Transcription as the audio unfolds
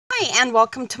Hi and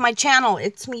welcome to my channel.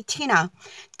 It's me, Tina.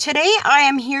 Today I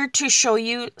am here to show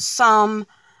you some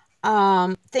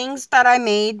things that I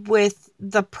made with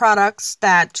the products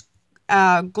that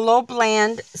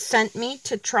Globleland sent me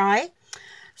to try.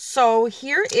 So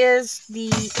here is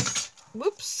the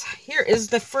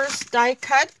first die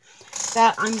cut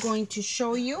that I'm going to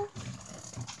show you.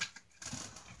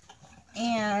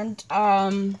 And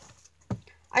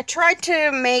I tried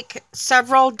to make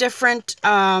several different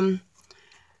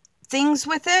things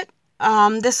with it.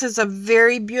 This is a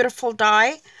very beautiful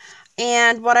die,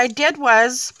 and what I did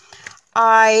was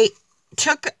I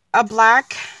took a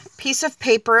black piece of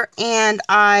paper and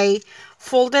I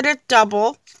folded it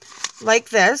double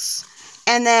like this,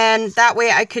 and then that way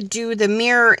I could do the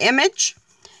mirror image.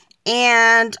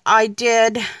 And I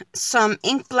did some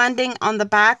ink blending on the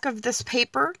back of this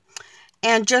paper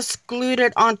and just glued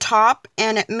it on top,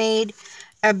 and it made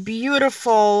a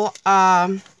beautiful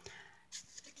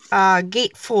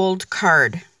gatefold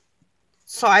card.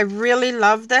 So I really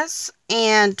love this.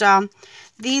 And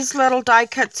these little die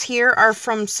cuts here are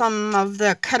from some of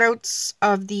the cutouts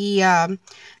of the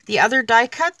other die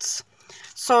cuts.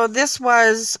 So this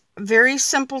was very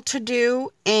simple to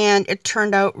do, and it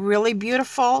turned out really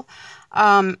beautiful.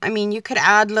 I mean, you could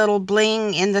add little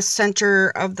bling in the center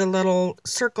of the little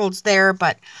circles there,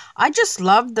 but I just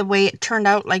loved the way it turned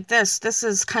out like this. This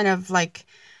is kind of like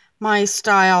my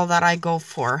style that I go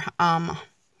for. A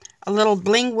little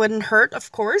bling wouldn't hurt,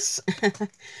 of course.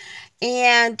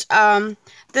 And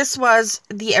this was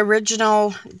the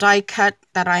original die cut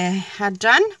that I had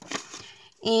done.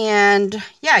 And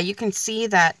yeah, you can see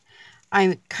that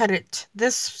I cut it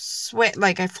this way,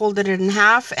 like I folded it in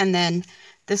half, and then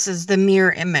this is the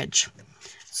mirror image.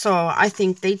 So I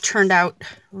think they turned out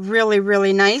really,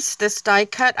 really nice. This die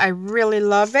cut, I really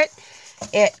love it.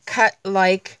 It cut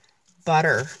like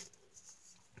butter.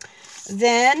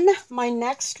 Then my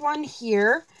next one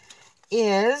here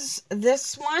is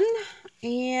this one,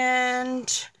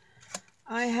 and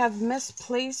I have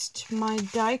misplaced my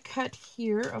die cut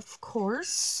here, of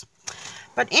course.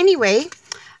 But anyway,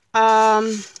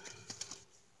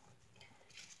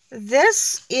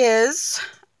 this is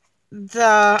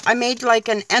I made like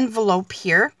an envelope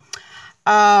here.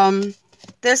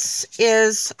 This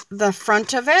is the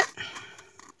front of it,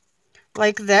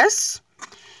 like this.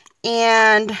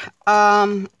 And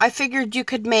I figured you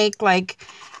could make like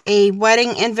a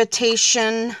wedding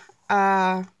invitation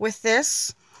with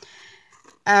this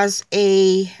as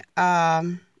a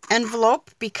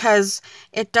envelope, because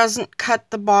it doesn't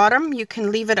cut the bottom. You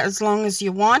can leave it as long as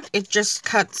you want. It just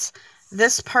cuts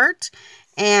this part.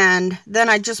 And then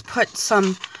I just put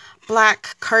some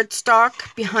black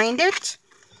cardstock behind it,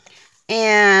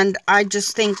 and I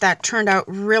just think that turned out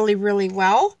really, really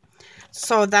well.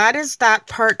 So that is that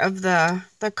part of the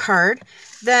card,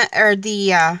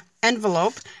 the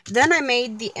envelope. Then I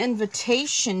made the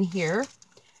invitation here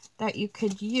that you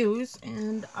could use,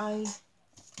 and I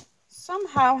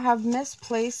somehow have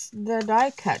misplaced the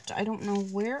die cut. I don't know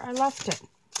where I left it.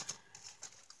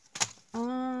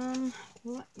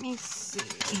 Let me see.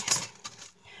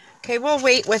 Okay, we'll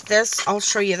wait with this. I'll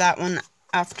show you that one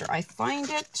after I find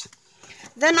it.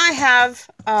 Then I have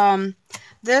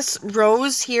this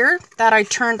rose here that I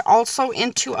turned also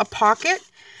into a pocket.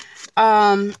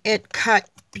 It cut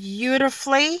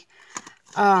beautifully.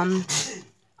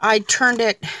 I turned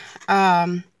it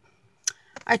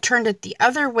the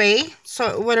other way, so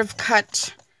it would have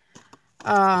cut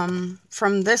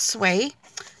from this way.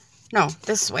 No,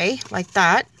 this way, like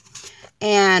that.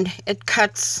 And it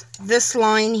cuts this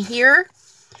line here,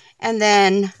 and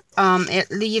then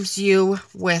it leaves you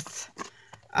with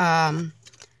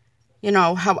you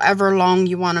know, however long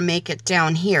you want to make it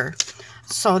down here.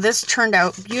 So this turned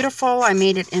out beautiful. I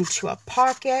made it into a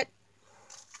pocket.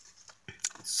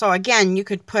 So again, you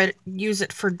could use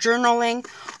it for journaling,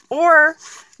 or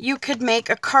you could make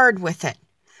a card with it.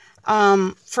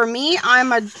 For me,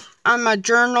 I'm a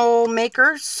journal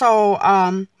maker, so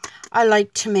I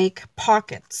like to make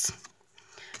pockets.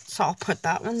 So I'll put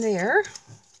that one there.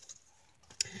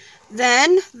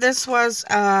 Then this was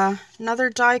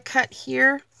another die cut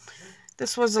here.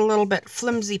 This was a little bit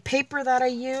flimsy paper that I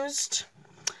used,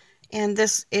 and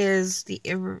this is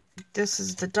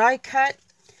the die cut.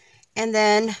 And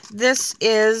then this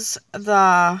is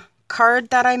the card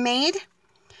that I made.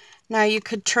 Now you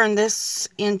could turn this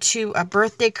into a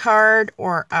birthday card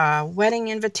or a wedding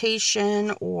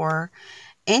invitation or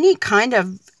any kind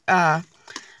of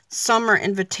summer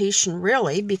invitation,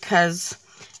 really, because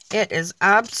it is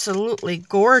absolutely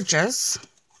gorgeous.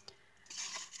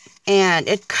 And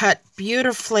it cut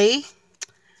beautifully.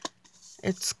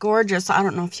 It's gorgeous. I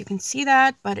don't know if you can see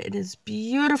that, but it is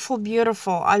beautiful,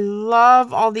 beautiful. I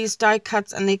love all these die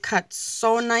cuts, and they cut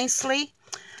so nicely.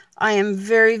 I am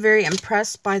very, very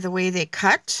impressed by the way they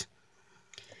cut.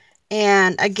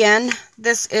 And again,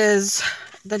 this is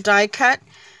the die cut,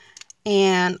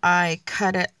 and I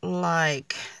cut it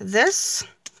like this.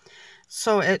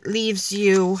 So it leaves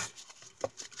you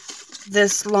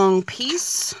this long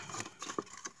piece,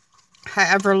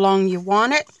 however long you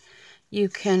want it. You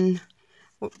can,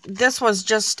 this was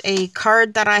just a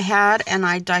card that I had, and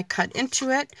I die cut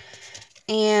into it.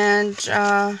 And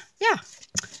yeah,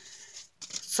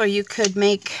 so you could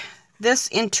make this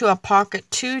into a pocket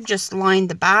too, just line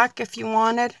the back if you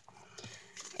wanted.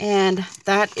 And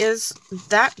that is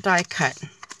that die cut.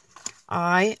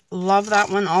 I love that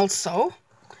one also.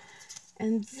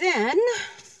 And then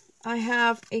I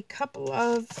have a couple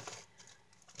of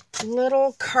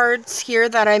little cards here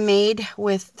that I made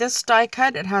with this die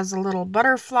cut. It has a little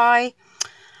butterfly.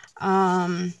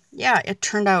 Yeah, they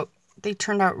turned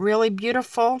out really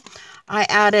beautiful. I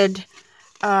added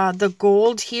the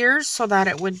gold here so that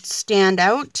it would stand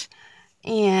out.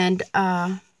 And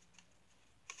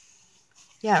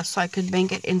yeah, so I could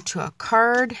make it into a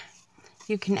card.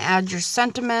 You can add your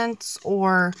sentiments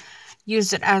or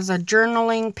use it as a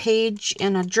journaling page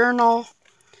in a journal.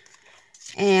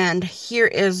 And here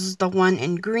is the one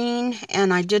in green,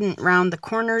 and I didn't round the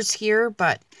corners here,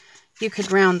 but you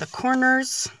could round the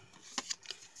corners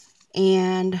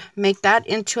and make that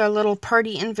into a little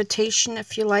party invitation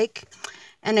if you like.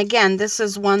 And again, this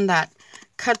is one that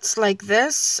cuts like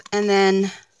this, and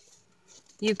then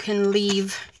you can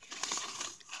leave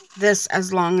this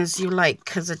as long as you like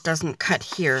because it doesn't cut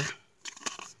here.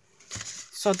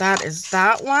 So that is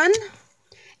that one.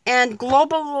 And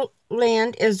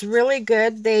Globleland is really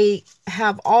good. They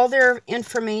have all their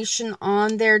information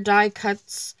on their die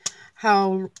cuts,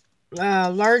 how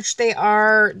large they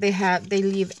are. They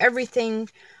leave everything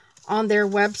on their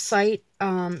website.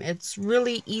 It's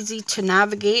really easy to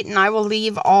navigate, and I will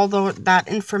leave all that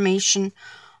information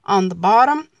on the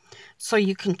bottom so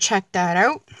you can check that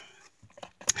out.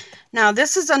 Now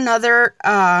this is another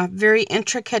very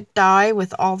intricate die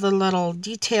with all the little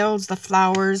details, the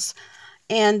flowers.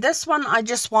 And this one I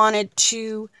just wanted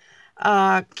to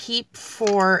keep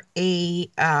for a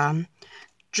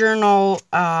journal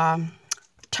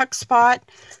tuck spot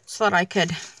so that I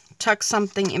could tuck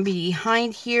something in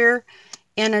behind here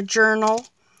in a journal.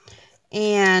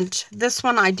 And this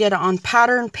one I did on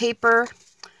pattern paper.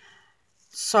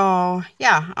 So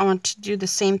yeah, I want to do the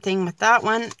same thing with that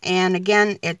one. And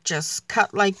again, it just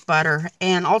cut like butter.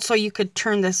 And also you could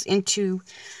turn this into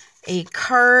a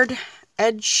card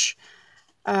edge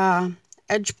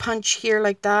punch here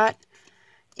like that,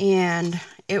 and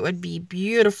it would be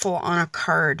beautiful on a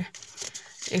card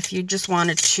if you just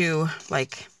wanted to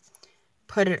like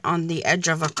put it on the edge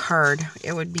of a card.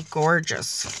 It would be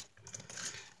gorgeous.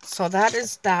 So that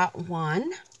is that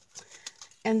one.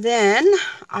 And then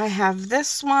I have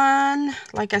this one.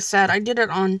 Like I said, I did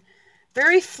it on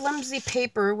very flimsy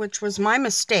paper, which was my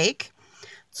mistake.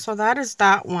 So that is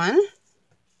that one.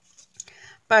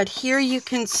 But here you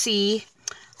can see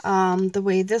the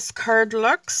way this card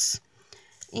looks.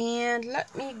 And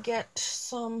let me get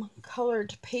some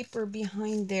colored paper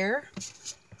behind there,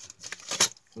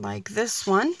 like this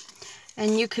one.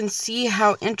 And you can see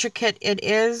how intricate it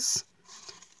is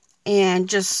and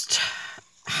just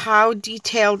how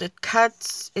detailed it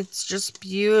cuts. It's just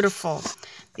beautiful.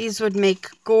 These would make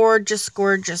gorgeous,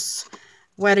 gorgeous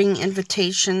wedding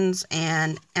invitations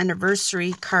and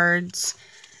anniversary cards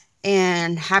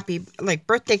and happy, like,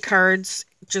 birthday cards.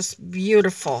 Just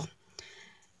beautiful.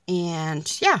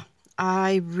 And yeah,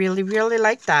 I really, really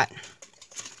like that.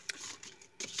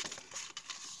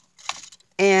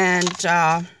 And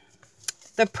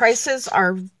the prices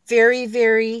are very,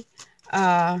 very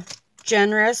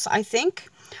generous, I think.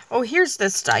 Oh, here's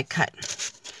this die cut.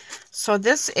 So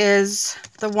this is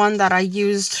the one that I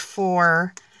used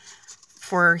for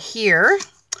here.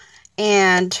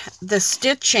 And the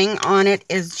stitching on it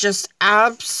is just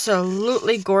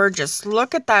absolutely gorgeous.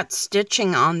 Look at that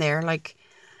stitching on there. Like,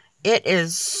 it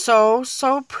is so,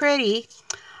 so pretty.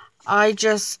 I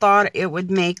just thought it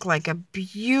would make like a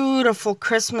beautiful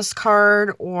Christmas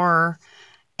card or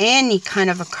any kind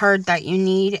of a card that you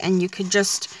need. And you could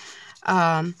just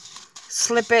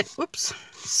slip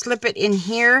it in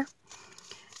here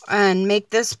and make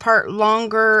this part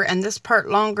longer and this part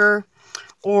longer,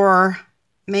 or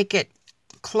make it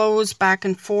close back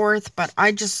and forth. But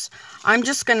I'm just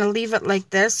going to leave it like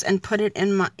this and put it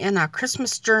in a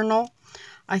Christmas journal.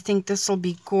 I think this will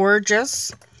be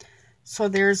gorgeous. So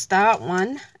there's that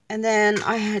one. And then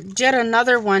I did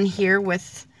another one here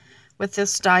with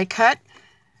this die cut,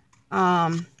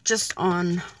 just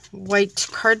on white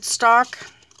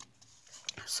cardstock,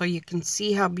 so you can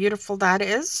see how beautiful that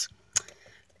is.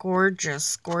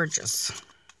 Gorgeous, gorgeous.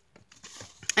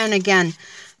 And again,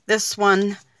 this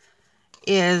one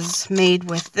is made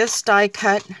with this die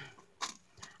cut.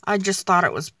 I just thought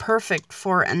it was perfect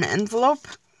for an envelope.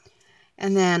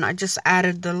 And then I just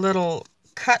added the little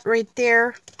cut right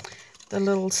there, the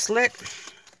little slit.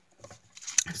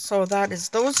 So that is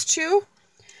those two.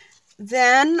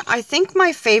 Then I think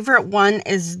my favorite one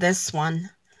is this one.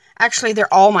 Actually,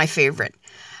 they're all my favorite.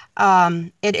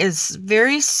 It is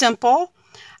very simple.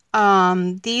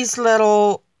 These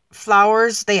little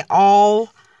flowers, they all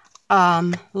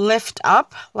lift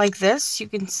up like this, you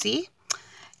can see.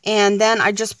 And then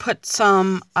I just put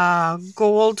some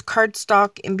gold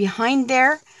cardstock in behind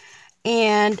there,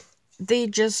 and they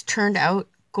just turned out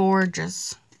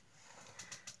gorgeous.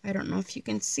 I don't know if you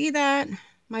can see that.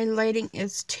 My lighting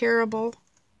is terrible,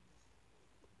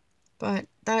 but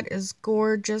that is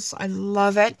gorgeous. I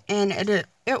love it, and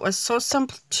it was so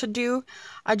simple to do.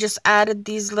 I just added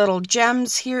these little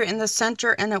gems here in the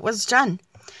center, and it was done.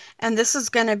 And this is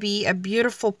going to be a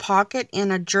beautiful pocket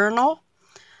in a journal.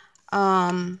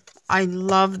 I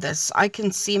love this. I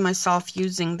can see myself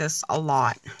using this a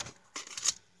lot.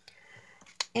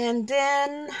 And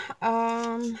then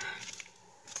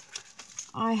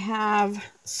I have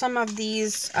some of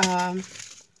these. Let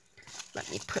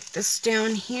me put this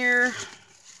down here.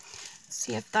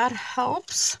 See if that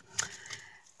helps.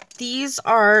 These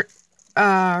are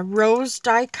rose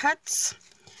die cuts.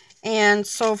 And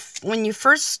so when you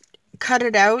first cut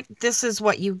it out, this is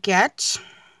what you get.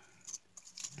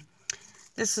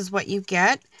 This is what you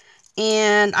get.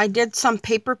 And I did some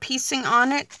paper piecing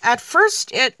on it. At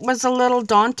first it was a little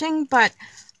daunting, but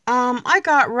I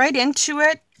got right into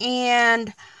it,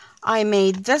 and I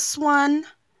made this one.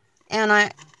 And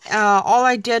all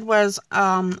I did was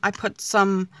I put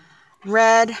some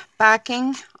red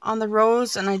backing on the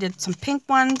rose, and I did some pink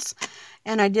ones,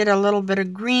 and I did a little bit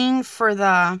of green for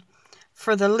the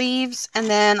leaves, and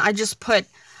then I just put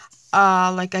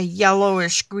like a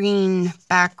yellowish green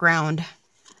background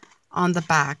on the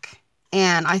back.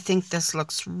 And I think this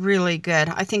looks really good.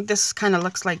 I think this kind of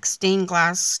looks like stained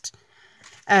glass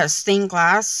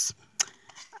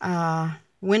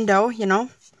window, you know.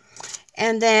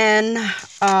 And then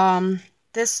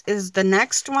this is the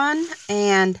next one,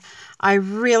 and I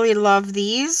really love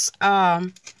these.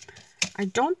 I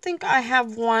don't think I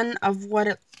have one of what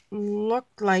it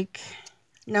looked like.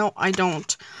 No, I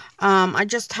don't. I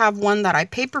just have one that I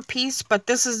paper pieced, but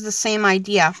this is the same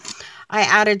idea. I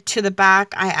added to the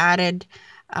back, I added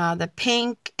the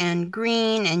pink and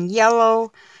green and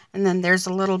yellow, and then there's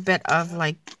a little bit of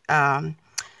like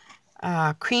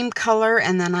cream color,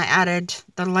 and then I added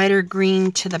the lighter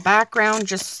green to the background,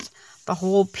 just the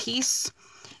whole piece,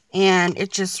 and it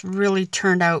just really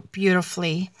turned out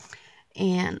beautifully.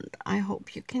 And I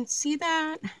hope you can see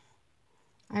that.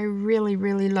 I really,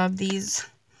 really love these.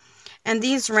 And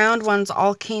these round ones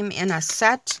all came in a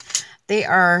set. They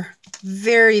are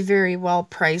very, very well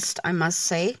priced, I must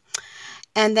say.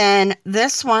 And then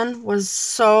this one was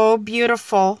so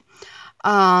beautiful.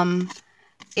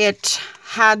 It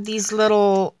had these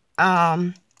little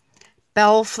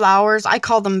bell flowers. I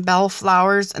call them bell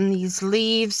flowers, and these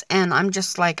leaves. And I'm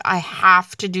just like, I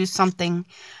have to do something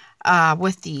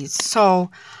with these.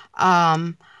 So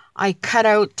I cut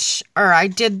out, or I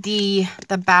did the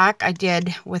back. I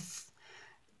did with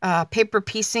paper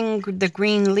piecing the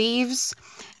green leaves,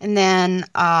 and then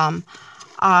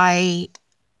I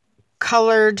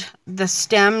colored the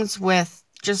stems with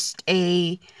just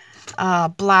a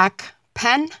black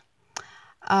pen,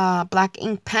 black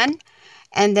ink pen,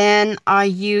 and then I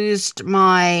used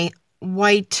my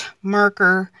white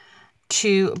marker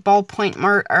to ballpoint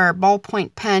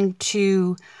pen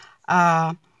to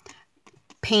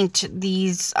paint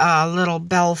these little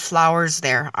bell flowers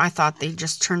there. I thought they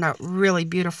just turned out really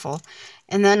beautiful.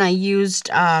 And then I used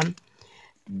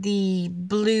the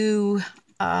blue,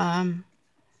 what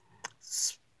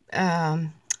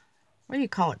do you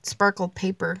call it? Sparkle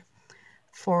paper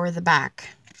for the back.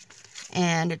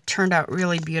 And it turned out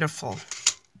really beautiful.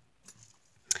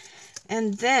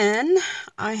 And then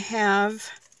I have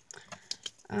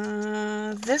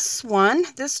this one,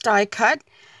 this die cut.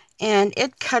 And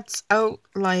it cuts out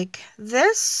like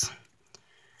this.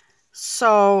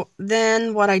 So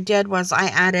then what I did was I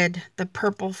added the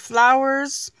purple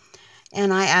flowers,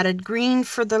 and I added green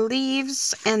for the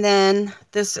leaves, and then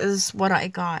this is what I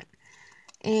got.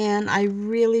 And I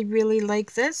really, really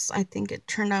like this. I think it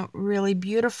turned out really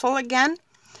beautiful again.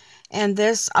 and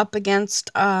this up against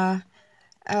a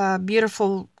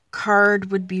beautiful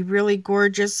card would be really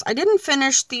gorgeous. I didn't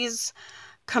finish these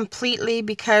completely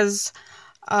because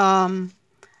I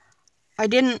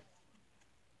didn't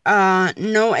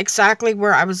know exactly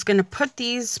where I was going to put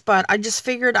these, but I just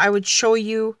figured I would show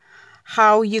you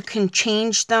how you can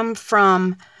change them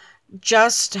from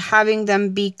just having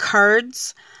them be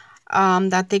cards,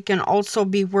 that they can also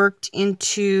be worked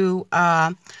into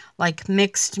like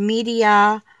mixed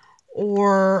media,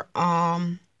 or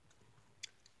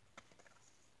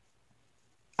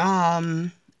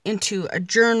into a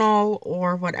journal,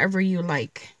 or whatever you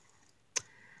like.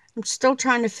 I'm still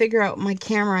trying to figure out my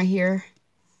camera here,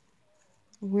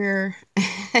 where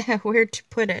where to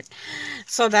put it.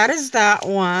 So that is that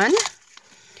one.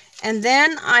 And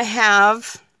then I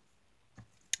have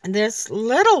this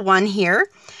little one here,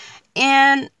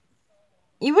 and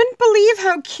you wouldn't believe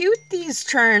how cute these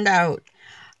turned out.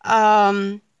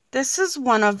 This is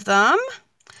one of them.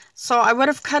 So I would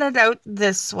have cut it out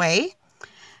this way.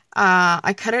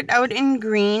 I cut it out in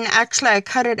green. Actually, I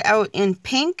cut it out in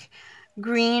pink,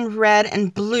 green, red,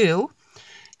 and blue.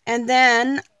 And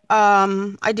then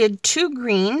I did two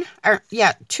green, and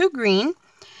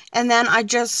then I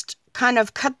just kind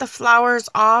of cut the flowers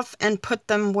off and put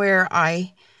them where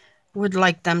I would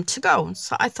like them to go.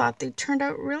 So I thought they turned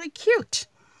out really cute.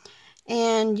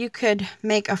 And you could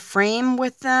make a frame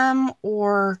with them,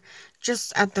 or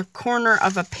just at the corner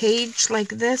of a page like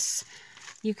this.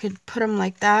 You could put them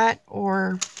like that,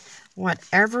 or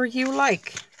whatever you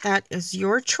like. That is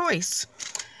your choice.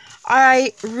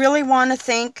 I really want to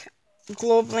thank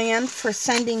Globleland for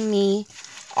sending me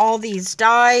all these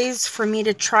dies for me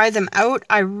to try them out.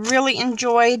 I really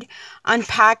enjoyed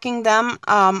unpacking them.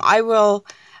 I will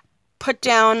put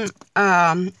down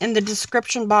in the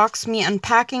description box me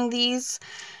unpacking these,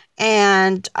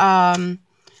 and I'm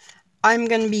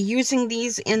going to be using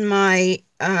these in my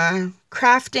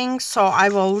crafting, so I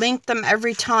will link them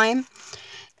every time.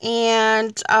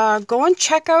 And go and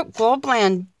check out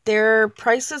Globleland. Their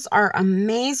prices are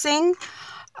amazing.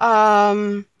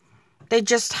 They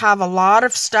just have a lot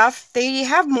of stuff. They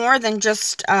have more than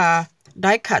just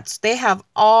die cuts. They have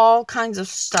all kinds of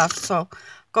stuff. So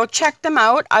go check them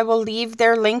out. I will leave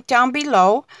their link down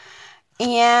below.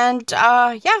 And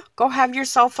yeah, go have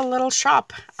yourself a little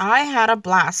shop. I had a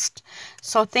blast.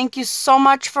 So thank you so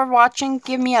much for watching.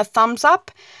 Give me a thumbs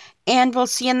up, and we'll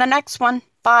see you in the next one.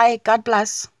 Bye. God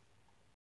bless.